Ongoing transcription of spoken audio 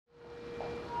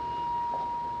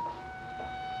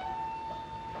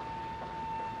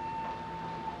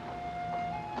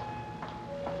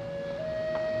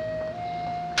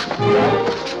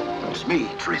me,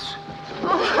 Tris.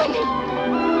 Oh, honey.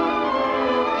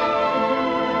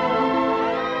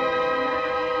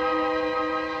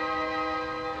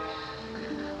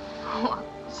 Oh,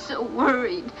 I'm so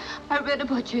worried. I read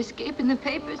about your escape in the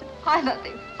papers. I thought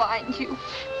they'd find you.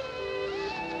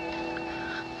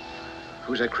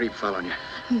 Who's that creep following you?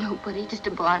 Nobody, just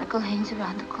a barnacle hangs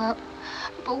around the club.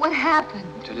 But what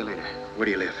happened? Tell you later. Where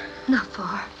do you live? Not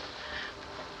far.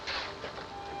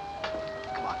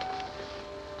 Come on.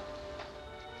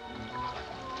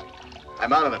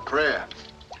 I'm out on a prayer.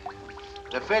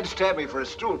 The feds tapped me for a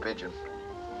stool pigeon.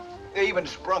 They even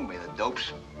sprung me, the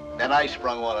dopes. Then I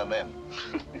sprung one of them.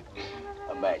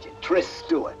 Imagine, Tris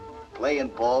Stewart playing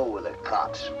ball with the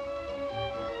cops.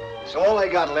 So all I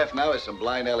got left now is some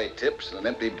blind alley tips and an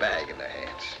empty bag in their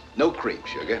hands. No cream,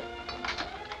 sugar.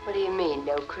 What do you mean,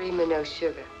 no cream and no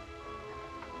sugar?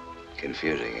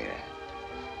 Confusing, yeah.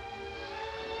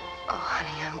 Oh,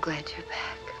 honey, I'm glad you're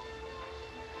back.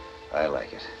 I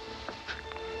like it.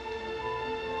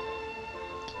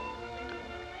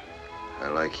 I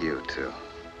like you, too.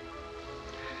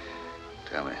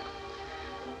 Tell me,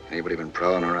 anybody been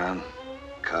prowling around?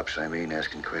 Cops, I mean,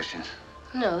 asking questions?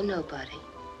 No, nobody.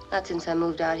 Not since I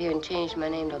moved out here and changed my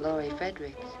name to Laurie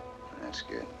Fredericks. That's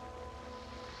good.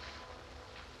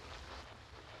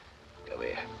 Come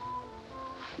here.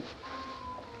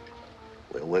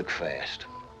 We'll work fast.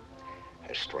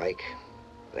 A strike,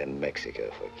 then Mexico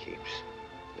for keeps.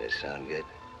 Does that sound good?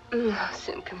 How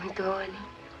soon can we go,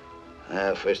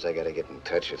 honey? First I gotta get in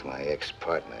touch with my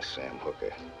ex-partner, Sam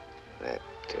Hooker. That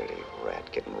dirty rat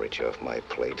getting rich off my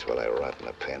plates while I rot in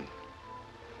the pen.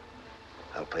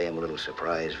 I'll pay him a little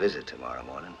surprise visit tomorrow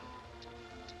morning.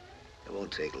 It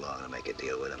won't take long to make a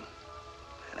deal with him.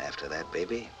 And after that,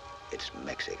 baby, it's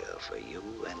Mexico for you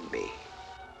and me.